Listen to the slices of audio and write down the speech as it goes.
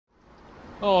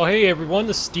Oh, hey everyone,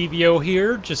 the Stevie-O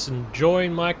here, just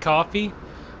enjoying my coffee.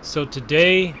 So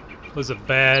today was a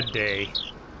bad day.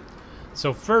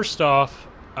 So first off,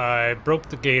 I broke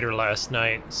the gator last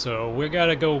night, so we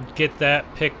gotta go get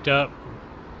that picked up,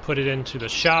 put it into the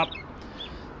shop.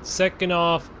 Second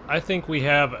off, I think we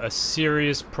have a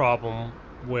serious problem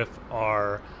with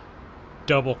our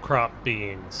double crop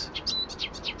beans.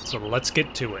 So let's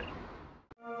get to it.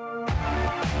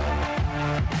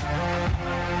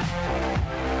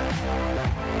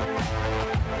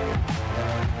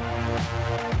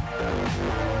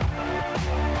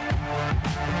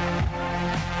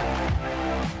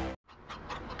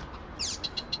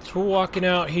 So we're walking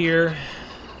out here,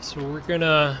 so we're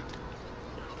gonna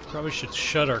probably should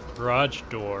shut our garage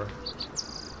door.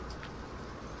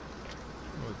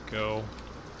 There we go.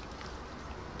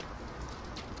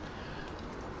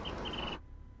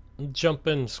 Jump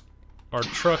in our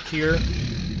truck here.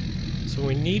 So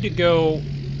we need to go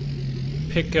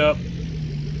pick up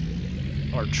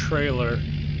our trailer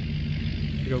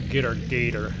to go get our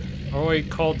gator. I already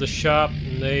called the shop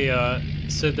and they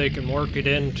said they can work it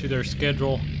into their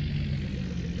schedule.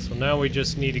 So now we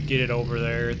just need to get it over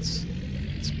there. It's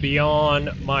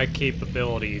beyond my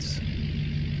capabilities.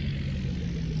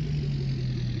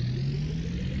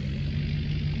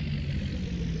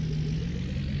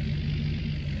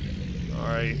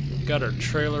 Alright, we've got our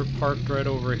trailer parked right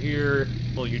over here.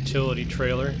 Little utility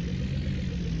trailer. There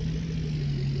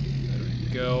we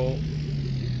go.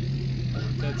 I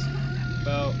think that's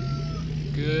about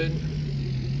good.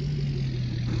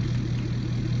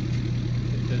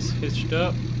 Get this hitched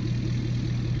up.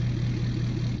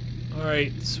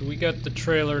 Alright, so we got the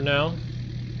trailer now.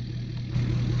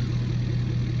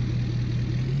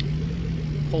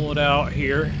 Pull it out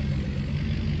here.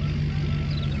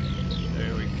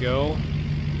 There we go.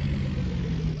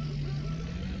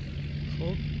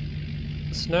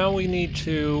 So now we need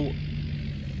to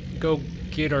go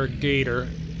get our gator.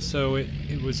 So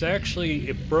it was actually,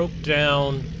 it broke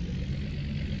down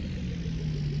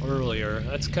earlier.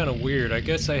 That's kind of weird. I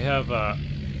guess I have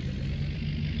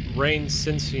rain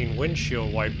sensing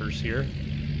windshield wipers here.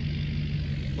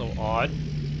 A little odd.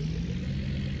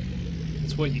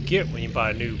 That's what you get when you buy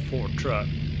a new Ford truck.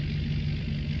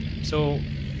 So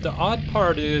the odd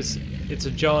part is it's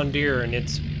a John Deere and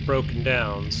it's broken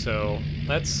down, so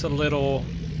that's a little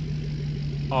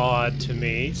odd to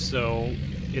me. So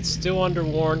it's still under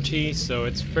warranty, so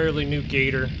it's fairly new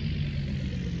gator.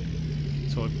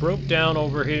 So it broke down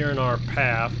over here in our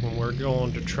path when we're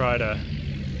going to try to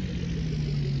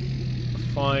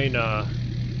find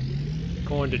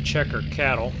going to check our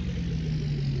cattle.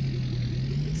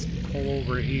 Let's pull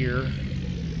over here.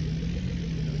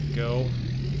 There we go.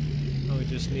 Now we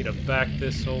just need to back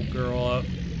this old girl up.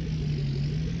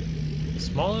 The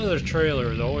smaller the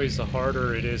trailer, the always the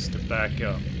harder it is to back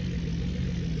up.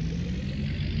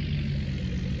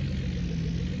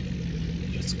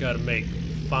 Just gotta make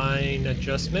fine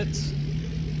adjustments.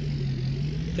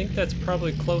 I think that's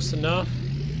probably close enough.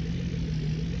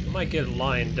 Might get it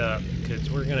lined up because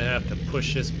we're gonna have to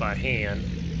push this by hand,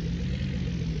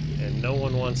 and no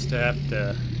one wants to have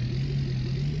to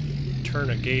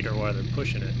turn a gator while they're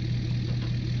pushing it.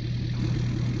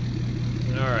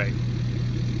 Alright,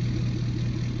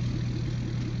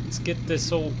 let's get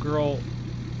this old girl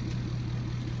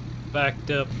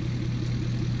backed up.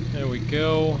 There we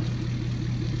go.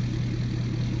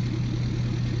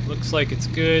 Looks like it's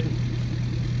good.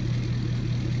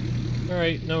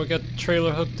 Alright, now we got the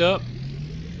trailer hooked up.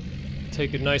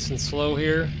 Take it nice and slow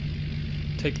here.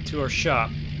 Take it to our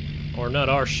shop. Or not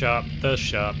our shop, the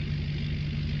shop.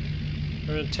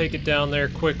 We're going to take it down there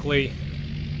quickly.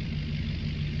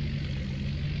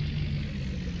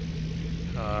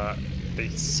 They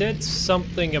said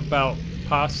something about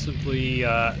possibly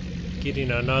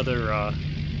getting another,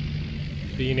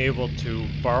 being able to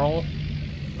borrow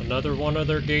another one of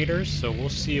their gators, so we'll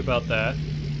see about that.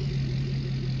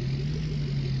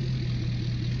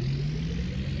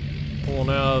 Pulling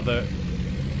out of the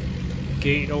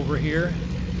gate over here.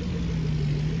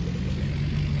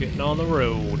 Getting on the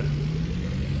road.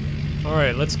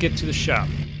 Alright, let's get to the shop.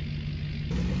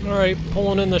 Alright,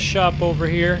 pulling in the shop over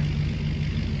here.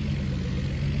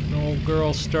 The old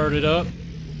girl started up.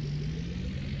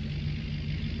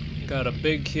 Got a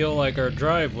big hill like our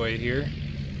driveway here.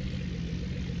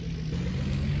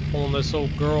 Pulling this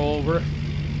old girl over.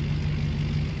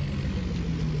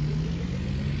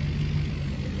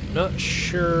 Not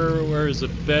sure where's the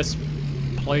best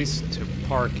place to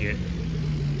park it.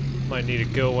 Might need to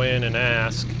go in and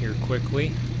ask here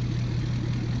quickly.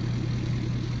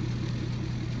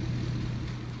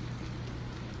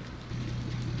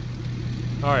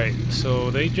 Alright, so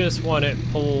they just want it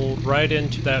pulled right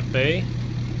into that bay.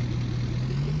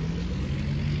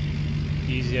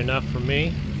 Easy enough for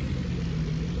me.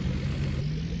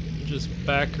 Just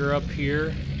back her up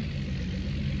here.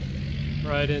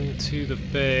 Right into the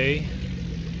bay.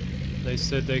 They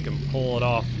said they can pull it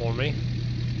off for me.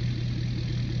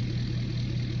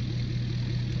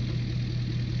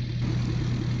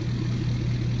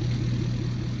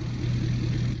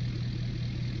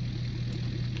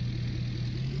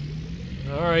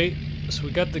 Alright, so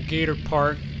we got the gator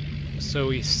part. So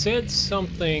he said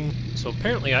something, so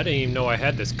apparently I didn't even know I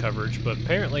had this coverage, but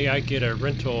apparently I get a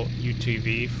rental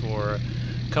UTV for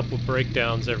a couple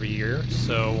breakdowns every year,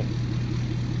 so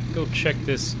go check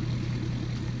this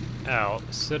out.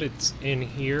 It said it's in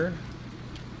here.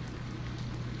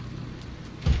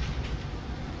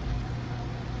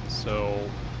 So,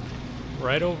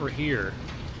 right over here.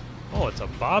 Oh, it's a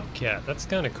bobcat, that's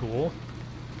kind of cool.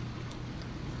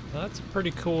 That's a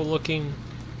pretty cool looking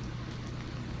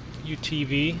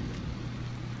UTV.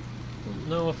 Don't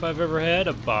know if I've ever had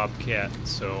a bobcat,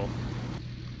 so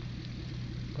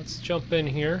let's jump in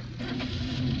here.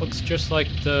 Looks just like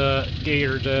the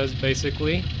gator does,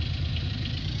 basically.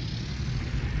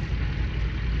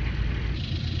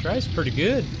 Drives pretty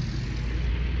good.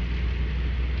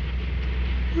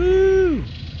 Woo!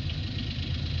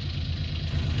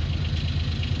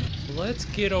 So let's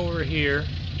get over here.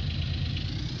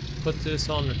 Put this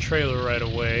on the trailer right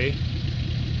away.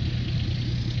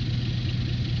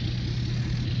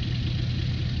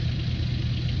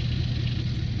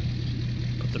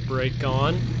 Put the brake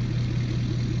on.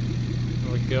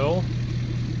 There we go.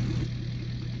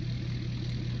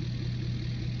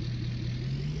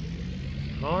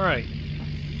 Alright.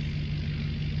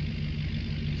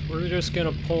 So we're just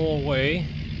gonna pull away.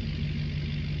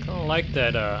 Kinda like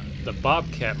that the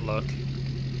bobcat look.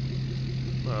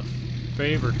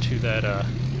 Favor to that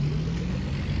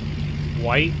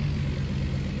white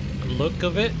look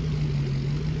of it.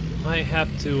 Might have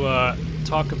to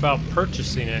talk about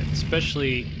purchasing it,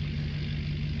 especially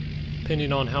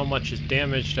depending on how much is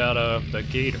damaged out of the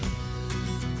gator.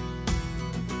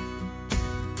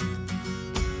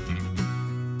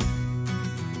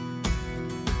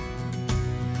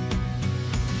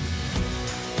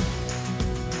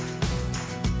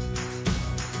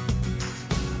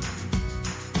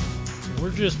 We're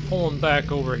just pulling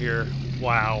back over here.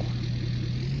 Wow.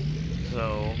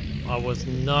 So, I was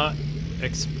not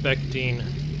expecting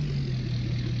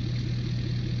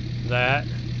that.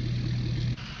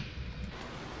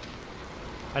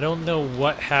 I don't know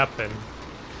what happened.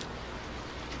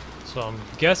 So I'm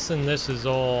guessing this is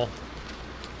all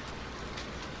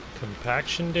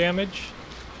compaction damage.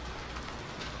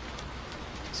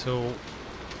 So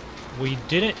we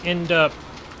didn't end up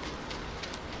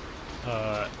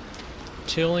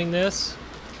tilling this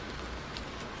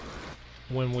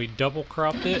when we double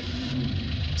cropped it,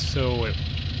 so it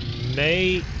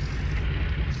may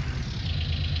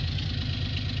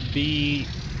be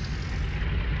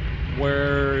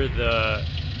where the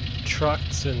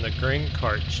trucks and the grain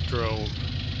carts drove,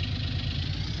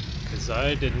 because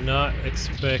I did not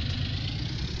expect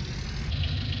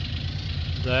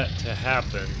that to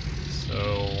happen.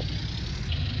 So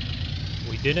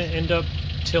we didn't end up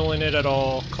tilling it at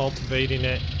all, cultivating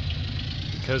it,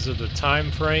 because of the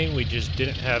time frame. We just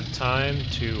didn't have time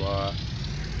to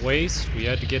waste. We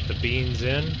had to get the beans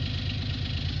in.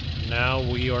 Now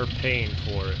we are paying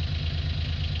for it.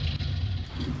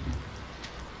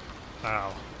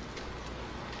 Wow.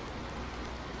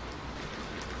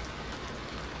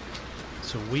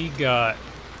 So we got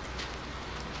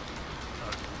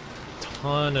a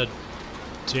ton of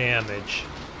damage.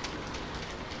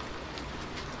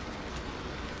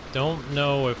 Don't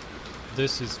know if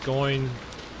this is going...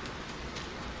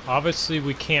 Obviously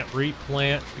we can't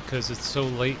replant because it's so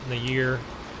late in the year.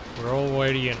 We're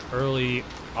already in early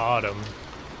autumn,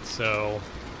 so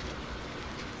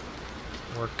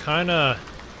we're kinda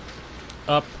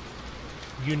up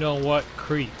you-know-what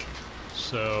creek.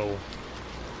 So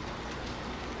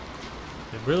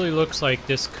it really looks like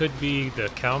this could be the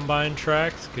combine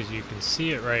tracks, because you can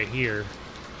see it right here.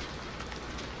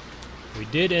 We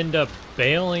did end up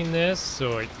baling this,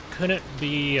 so it couldn't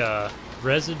be a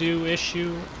residue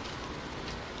issue.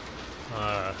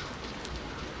 I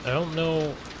don't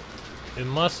know, it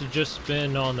must have just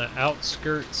been on the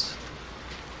outskirts,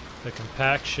 the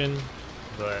compaction,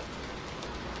 but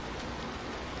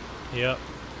yep,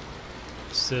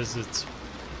 it says it's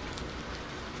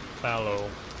fallow.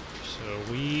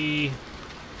 So we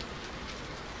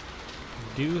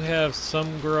do have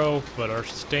some growth, but our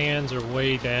stands are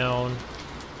way down.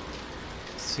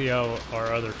 see how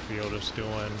our other field is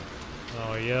doing.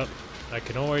 Oh, yep. I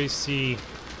can always see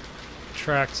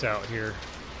tracks out here.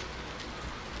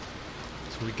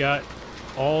 So we got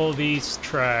all these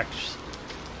tracks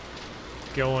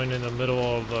going in the middle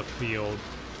of a field.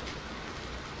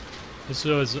 This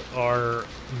was our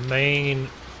main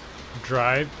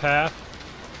drive path.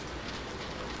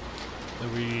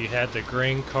 We had the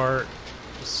grain cart,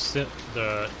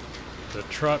 the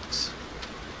trucks,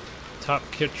 top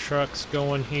kit trucks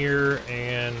going here,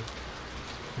 and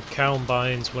the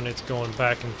combines when it's going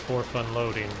back and forth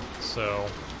unloading. So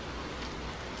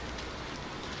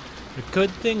the good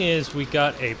thing is we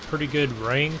got a pretty good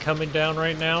rain coming down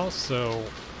right now, so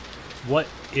what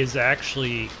is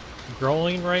actually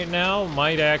growing right now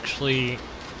might actually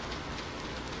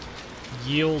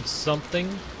yield something.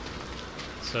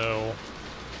 So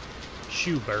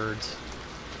shoe birds.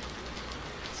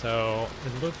 So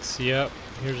it looks, yep,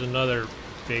 here's another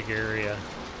big area.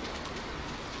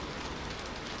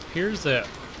 Appears that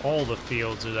all the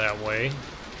fields are that way.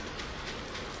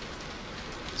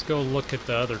 Let's go look at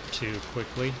the other two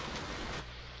quickly.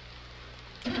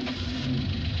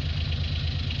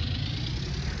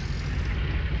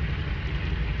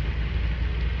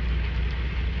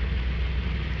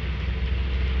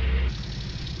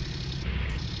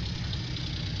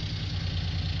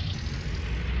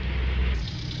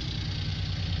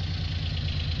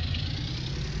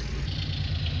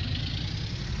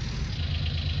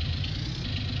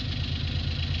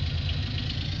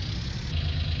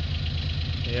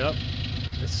 Yep,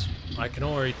 I can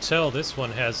already tell this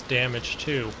one has damage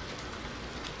too.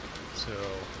 So,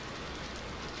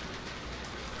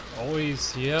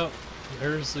 always, yep,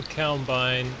 there's the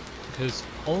combine, because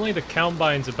only the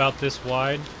combine's about this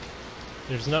wide.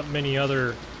 There's not many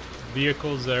other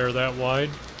vehicles that are that wide.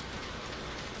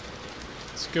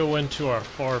 Let's go into our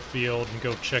far field and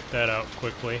go check that out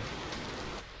quickly.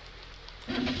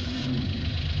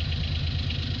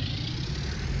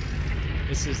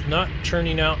 This is not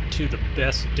turning out to the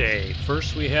best day.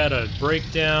 First we had a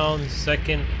breakdown,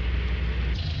 second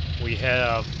we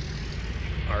have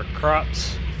our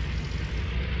crops.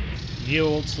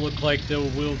 Yields look like they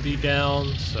will be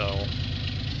down, so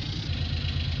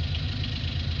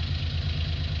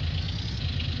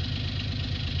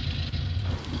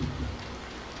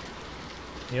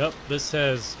yep, this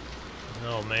has,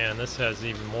 oh man, this has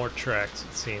even more tracks,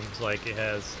 it seems like it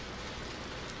has.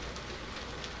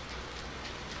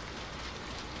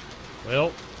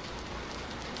 Well,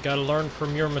 gotta learn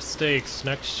from your mistakes.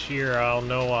 Next year I'll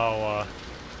know I'll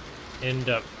end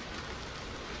up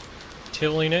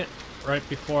tilling it right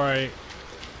before I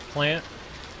plant.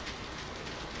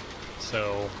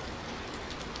 So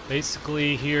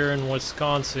basically here in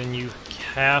Wisconsin you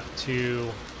have to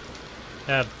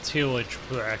have tillage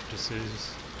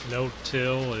practices.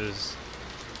 No-till is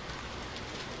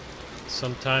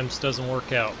sometimes doesn't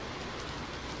work out.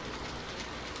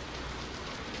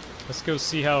 Let's go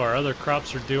see how our other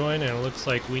crops are doing, and it looks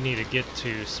like we need to get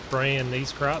to spraying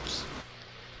these crops.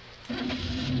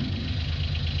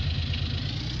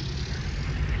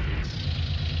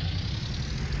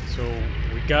 So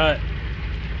we got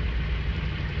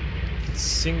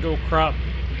single crop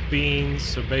beans,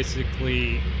 so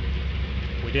basically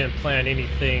we didn't plant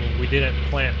anything. We didn't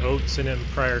plant oats in them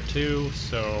prior to,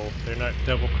 so they're not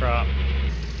double crop.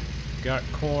 Got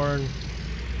corn.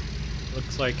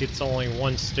 Looks like it's only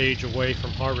one stage away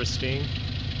from harvesting.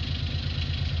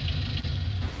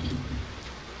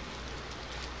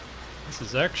 This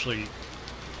is actually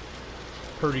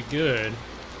pretty good.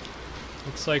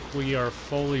 Looks like we are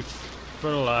fully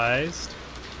fertilized.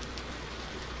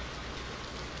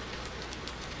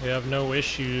 We have no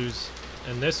issues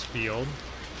in this field.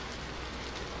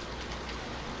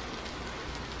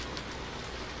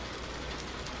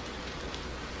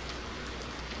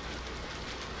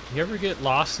 You ever get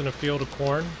lost in a field of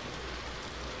corn?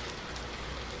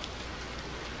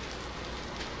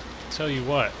 Tell you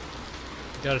what,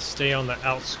 you gotta stay on the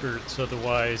outskirts,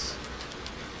 otherwise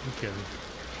you can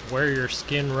wear your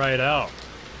skin right out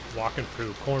walking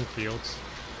through cornfields.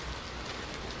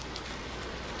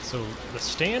 So the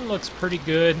stand looks pretty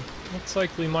good. Looks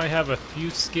like we might have a few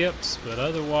skips, but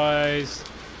otherwise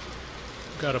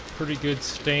we've got a pretty good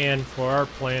stand for our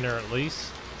planter at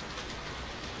least.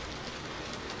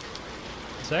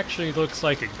 This actually looks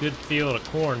like a good field of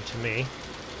corn to me.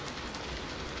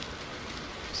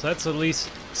 So that's at least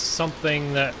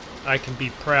something that I can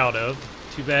be proud of.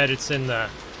 Too bad it's in the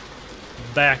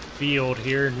back field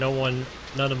here. None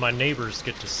of my neighbors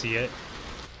get to see it.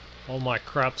 All my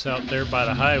crops out there by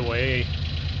the highway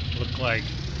look like,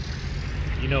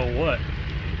 you know what.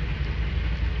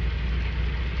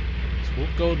 It's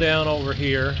we'll go down over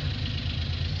here.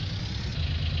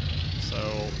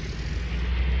 So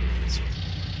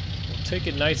we'll take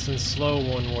it nice and slow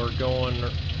when we're going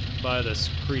by this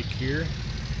creek here.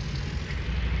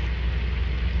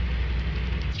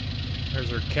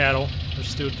 There's our cattle. They're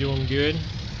still doing good.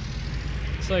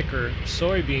 It's like our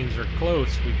soybeans are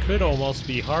close. We could almost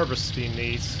be harvesting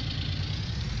these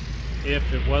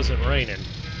if it wasn't raining.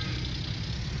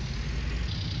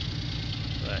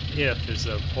 That if is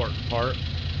the important part.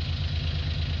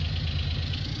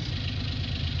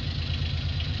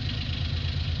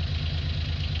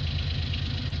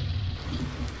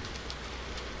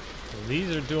 Well,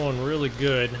 these are doing really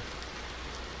good.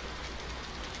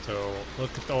 So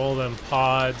look at all them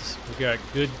pods. We got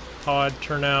good pod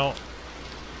turnout.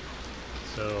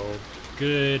 So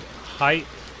good height,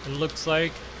 it looks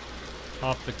like,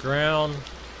 off the ground.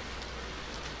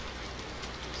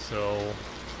 So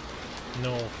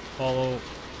no follow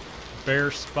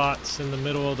bare spots in the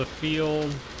middle of the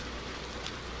field.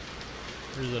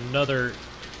 There's another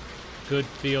good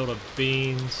field of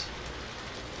beans.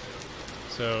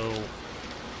 So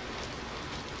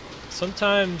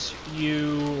sometimes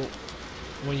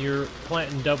when you're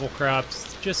planting double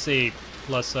crops, just a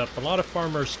plus up. A lot of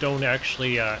farmers don't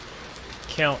actually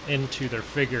count into their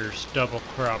figures double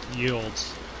crop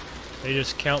yields. They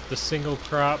just count the single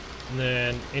crop, and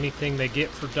then anything they get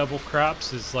for double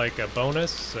crops is like a bonus.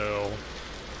 So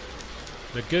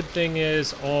the good thing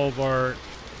is all of our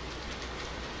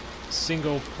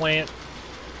single plant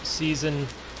season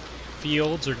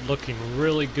fields are looking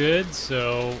really good,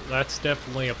 so that's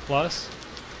definitely a plus.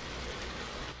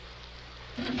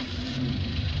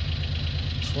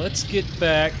 So let's get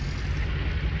back.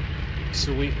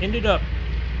 So we ended up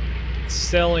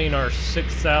selling our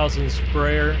 6,000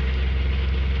 sprayer.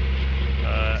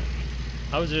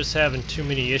 I was just having too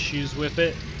many issues with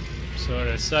it, so I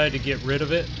decided to get rid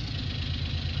of it.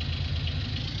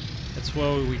 That's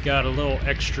why we got a little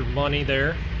extra money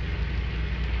there.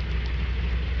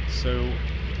 So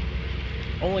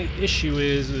only issue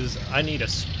is I need a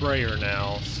sprayer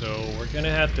now, so we're gonna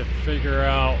have to figure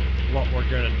out what we're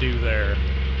gonna do there.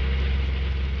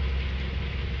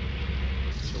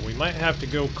 So we might have to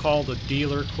go call the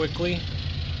dealer quickly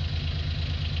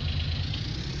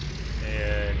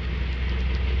and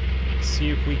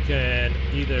see if we can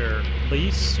either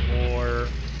lease or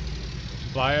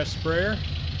buy a sprayer.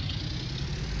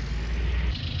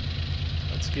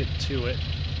 Let's get to it.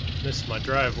 Missed my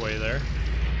driveway there.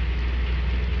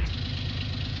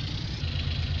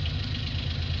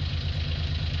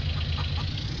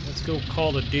 Let's go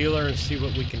call the dealer and see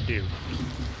what we can do.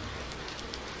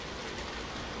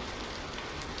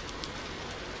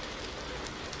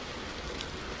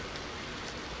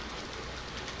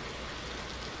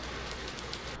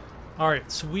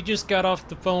 Alright, so we just got off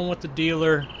the phone with the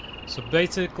dealer. So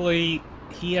basically,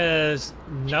 he has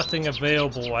nothing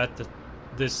available at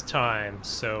this time.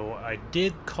 So I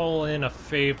did call in a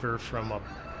favor from a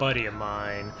buddy of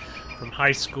mine from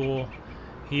high school.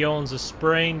 He owns a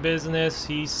spraying business.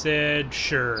 He said,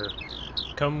 sure,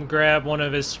 come grab one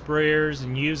of his sprayers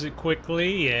and use it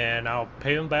quickly, and I'll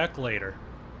pay him back later.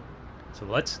 So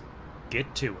let's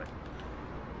get to it.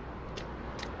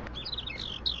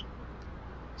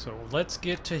 So let's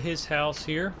get to his house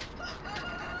here.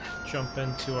 Jump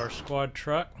into our squad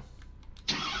truck.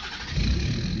 So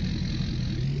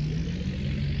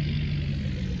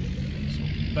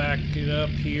back it up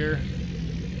here.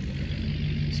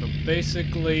 So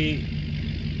basically,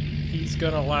 he's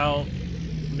gonna allow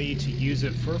me to use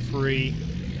it for free,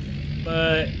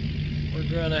 but we're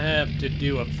gonna have to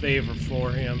do a favor for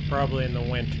him, probably in the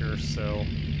winter, so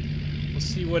we'll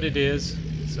see what it is.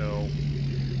 So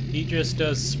he just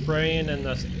does spraying in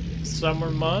the summer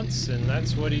months, and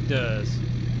that's what he does.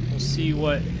 We'll see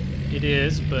what it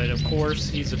is, but of course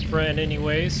he's a friend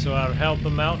anyway, so I'll help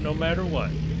him out no matter what.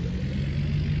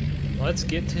 Let's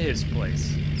get to his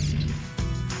place.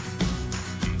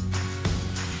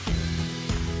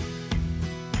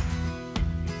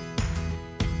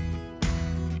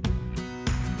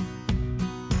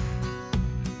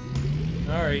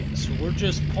 Alright, so we're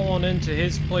just pulling into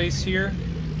his place here.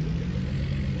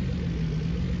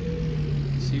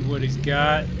 See what he's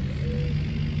got.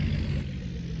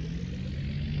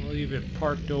 I'll leave it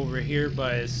parked over here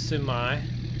by his semi.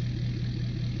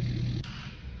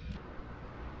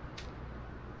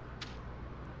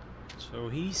 So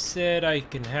he said I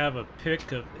can have a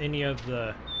pick of any of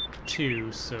the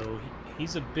two. So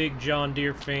he's a big John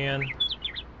Deere fan.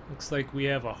 Looks like we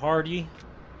have a Hardy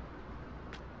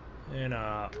and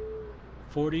a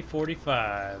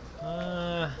 4045.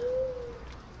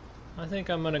 I think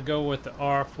I'm gonna go with the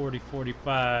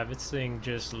R4045. This thing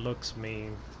just looks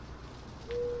mean.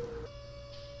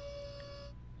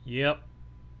 Yep.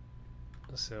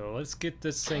 So let's get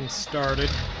this thing started.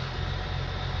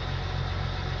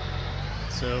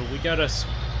 So we gotta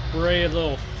spray a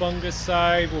little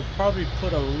fungicide. We'll probably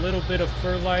put a little bit of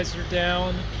fertilizer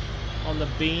down on the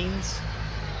beans.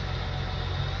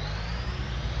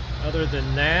 Other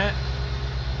than that,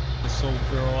 this old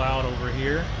girl out over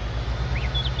here.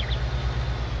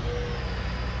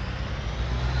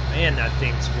 Man, that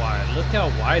thing's wide. Look how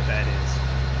wide that is.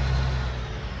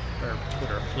 Better put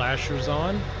our flashers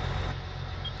on.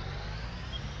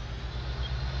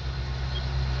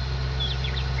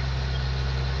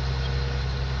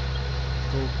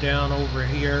 Go down over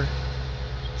here.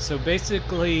 So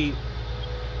basically,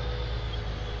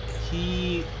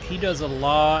 he does a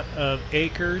lot of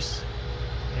acres,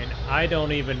 and I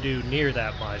don't even do near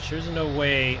that much. There's no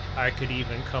way I could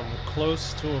even come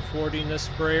close to affording this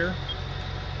sprayer.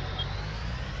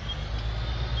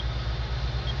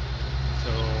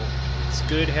 So it's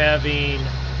good having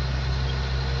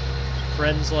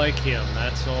friends like him.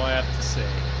 That's all I have to say.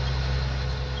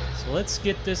 So let's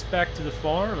get this back to the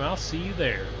farm. I'll see you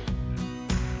there.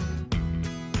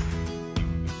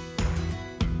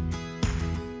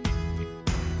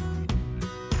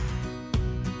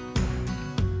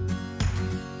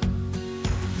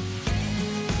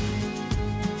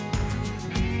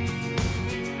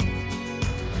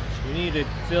 We need to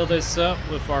fill this up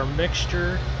with our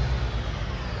mixture.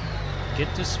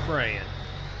 Get to spraying.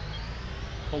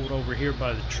 Hold over here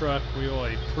by the truck. We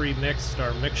already pre-mixed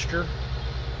our mixture.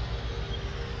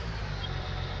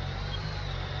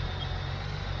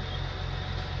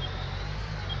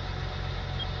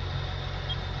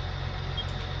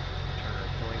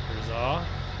 Off.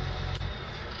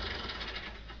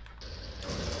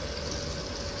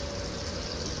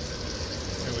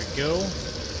 There we go. Got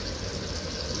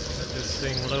this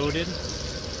thing loaded.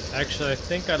 Actually, I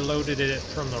think I loaded it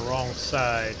from the wrong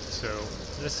side, so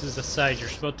this is the side you're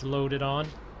supposed to load it on.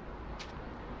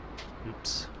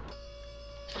 Oops.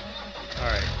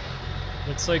 Alright.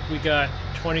 Looks like we got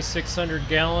 2,600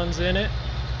 gallons in it.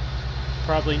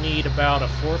 Probably need about a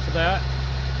fourth of that.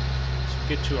 Let's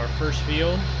get to our first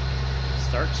field.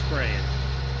 Start spraying.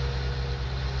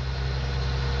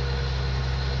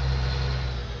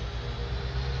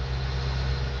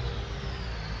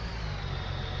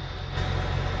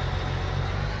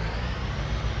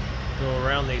 Go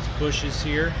around these bushes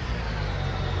here.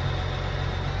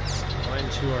 Go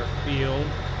into our field.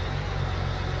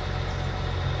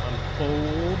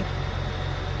 Unfold.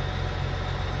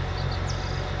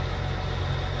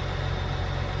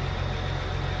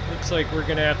 Looks like we're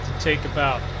gonna have to take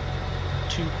about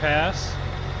 2 pass.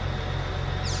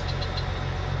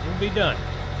 We'll be done.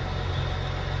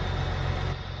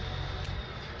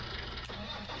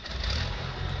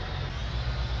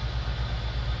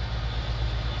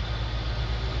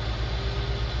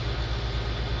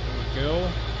 There we go.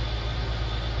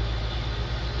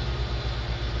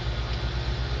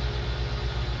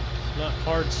 It's not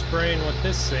hard spraying with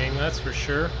this thing, that's for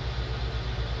sure.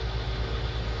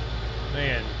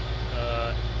 Man,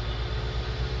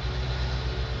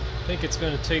 I think it's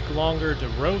going to take longer to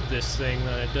road this thing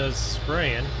than it does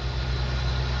spraying.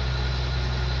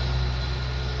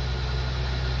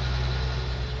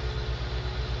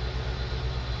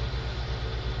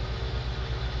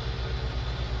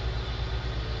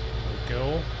 There we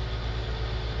go.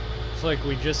 Looks like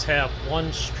we just have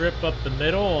one strip up the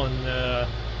middle and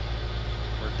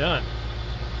we're done.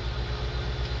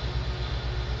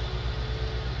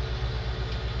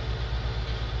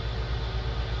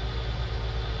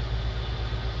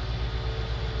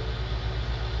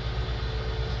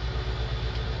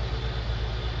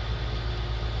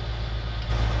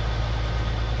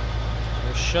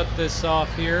 Shut this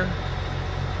off here,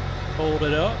 fold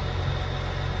it up.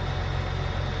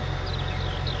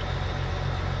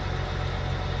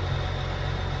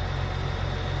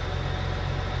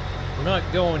 We're not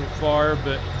going far,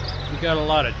 but we got a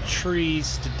lot of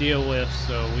trees to deal with,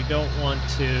 so we don't want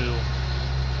to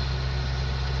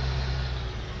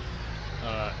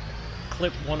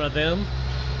clip one of them.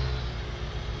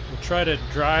 We'll try to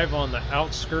drive on the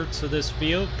outskirts of this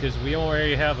field because we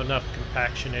already have enough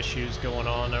compaction issues going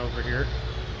on over here.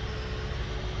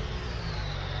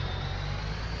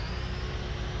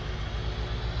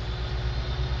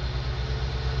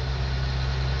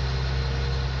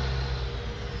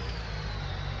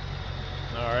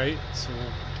 Alright, so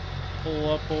we'll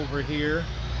pull up over here.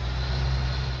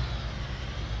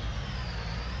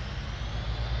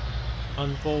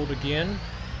 Unfold again.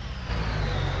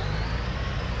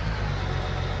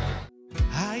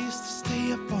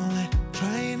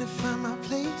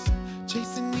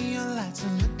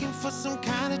 for some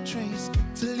kind of trace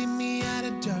to lead me out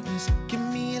of darkness. Give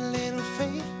me a little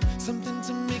faith, something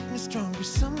to make me stronger,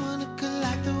 someone who could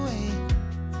light the way.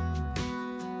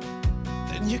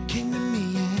 Then you came to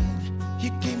me and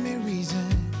you gave me reason.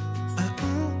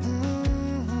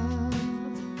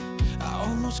 I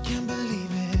almost can't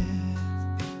believe it.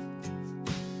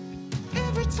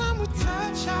 Every time we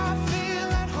touch, I feel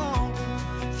at home.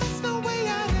 There's no way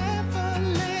I'd ever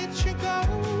let you go.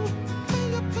 When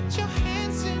you put your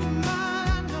hands in mine,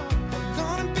 I know we're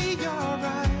gonna be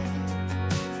alright.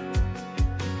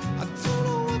 I don't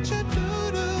know what you do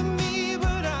to me,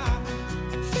 but I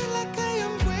feel like I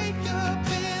am way up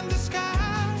in the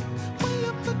sky. When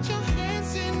you put your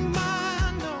hands in mine,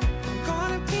 I know we're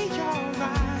gonna be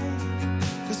alright.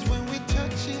 'Cause when we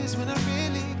touch is when I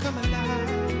really come alive.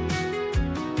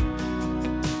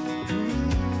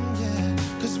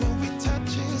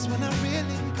 When I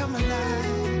really come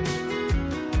alive.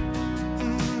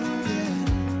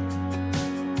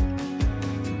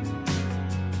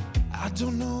 I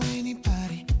don't know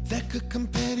anybody that could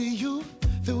compare to you.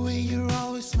 The way you're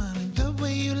always smiling, the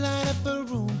way you light up a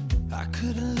room. I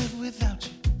couldn't live without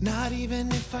you, not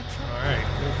even if I tried. Alright,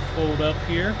 we'll fold up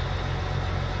here.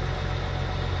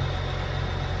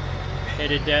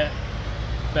 Headed that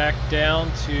back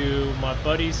down to my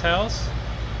buddy's house.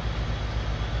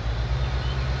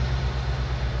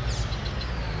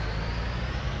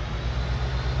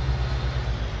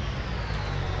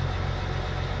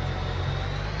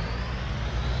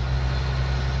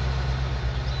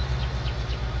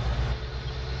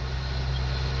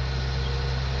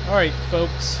 Alright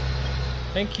folks,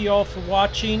 thank you all for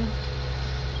watching,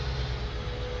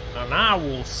 and I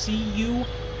will see you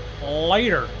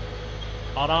later.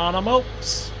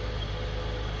 Anonymous.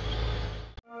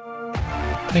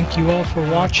 Thank you all for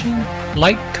watching.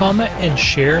 Like, comment, and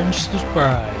share and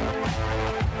subscribe.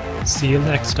 See you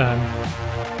next time.